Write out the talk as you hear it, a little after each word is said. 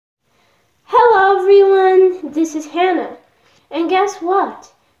this is Hannah. And guess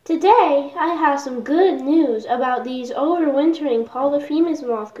what? Today I have some good news about these overwintering Polyphemus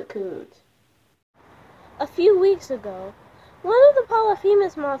moth cocoons. A few weeks ago, one of the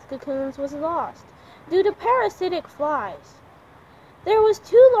Polyphemus moth cocoons was lost due to parasitic flies. There was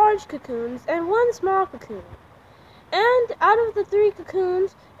 2 large cocoons and 1 small cocoon. And out of the 3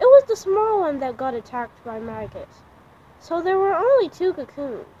 cocoons, it was the small one that got attacked by maggots. So there were only 2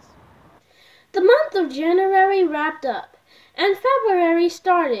 cocoons. The month of January wrapped up, and February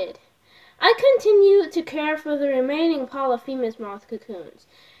started. I continued to care for the remaining Polyphemus moth cocoons,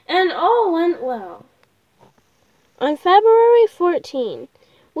 and all went well. On February 14,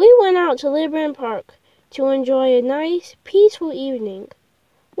 we went out to Librand Park to enjoy a nice, peaceful evening.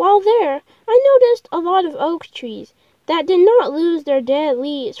 While there, I noticed a lot of oak trees that did not lose their dead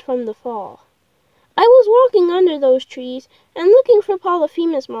leaves from the fall. I was walking under those trees and looking for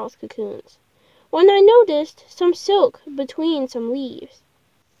Polyphemus moth cocoons, when I noticed some silk between some leaves.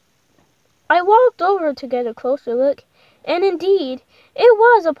 I walked over to get a closer look, and indeed, it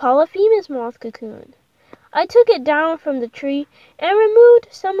was a Polyphemus moth cocoon. I took it down from the tree and removed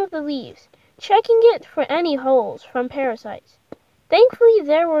some of the leaves, checking it for any holes from parasites. Thankfully,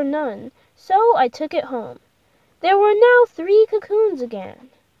 there were none, so I took it home. There were now 3 cocoons again.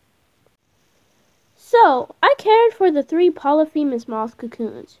 So, I cared for the 3 Polyphemus moth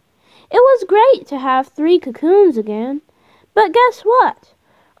cocoons. It was great to have 3 cocoons again. But guess what?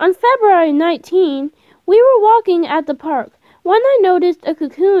 On February 19, we were walking at the park when I noticed a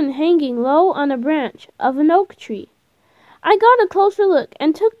cocoon hanging low on a branch of an oak tree. I got a closer look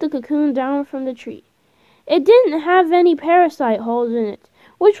and took the cocoon down from the tree. It didn't have any parasite holes in it,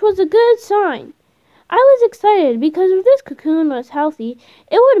 which was a good sign. I was excited because if this cocoon was healthy,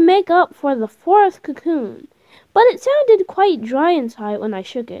 it would make up for the 4th cocoon, but it sounded quite dry inside when I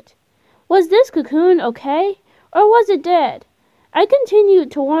shook it. Was this cocoon okay, or was it dead? I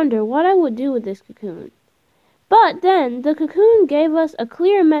continued to wonder what I would do with this cocoon. But then the cocoon gave us a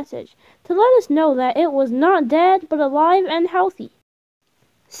clear message to let us know that it was not dead but alive and healthy.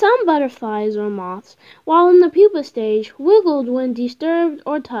 Some butterflies or moths, while in the pupa stage, wiggled when disturbed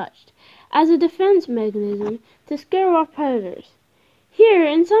or touched, as a defense mechanism to scare off predators. Here,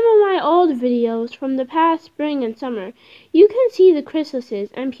 in some of my old videos from the past spring and summer, you can see the chrysalises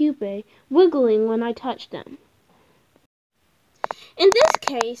and pupae wiggling when I touch them. In this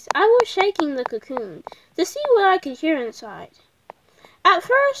case, I was shaking the cocoon to see what I could hear inside. At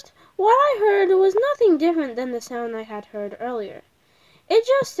first, what I heard was nothing different than the sound I had heard earlier. It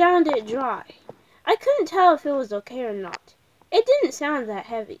just sounded dry. I couldn't tell if it was okay or not. It didn't sound that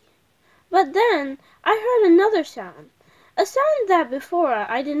heavy. But then, I heard another sound. A sound that before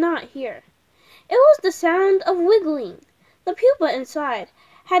I did not hear. It was the sound of wiggling. The pupa inside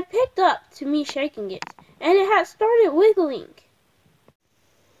had picked up to me shaking it, and it had started wiggling.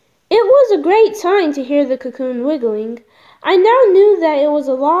 It was a great sign to hear the cocoon wiggling. I now knew that it was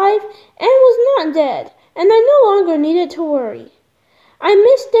alive and was not dead, and I no longer needed to worry. I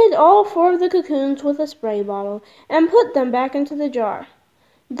misted all 4 of the cocoons with a spray bottle and put them back into the jar.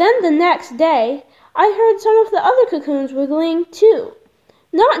 Then the next day, I heard some of the other cocoons wiggling too.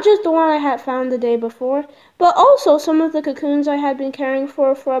 Not just the one I had found the day before, but also some of the cocoons I had been caring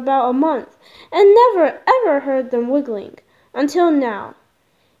for about a month, and never ever heard them wiggling, until now.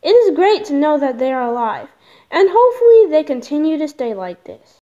 It is great to know that they are alive, and hopefully they continue to stay like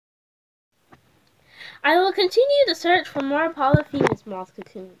this. I will continue to search for more Polyphemus moth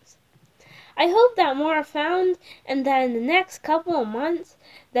cocoons. I hope that more are found, and that in the next couple of months,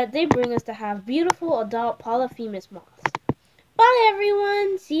 that they bring us to have beautiful adult Polyphemus moths. Bye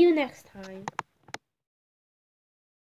everyone! See you next time.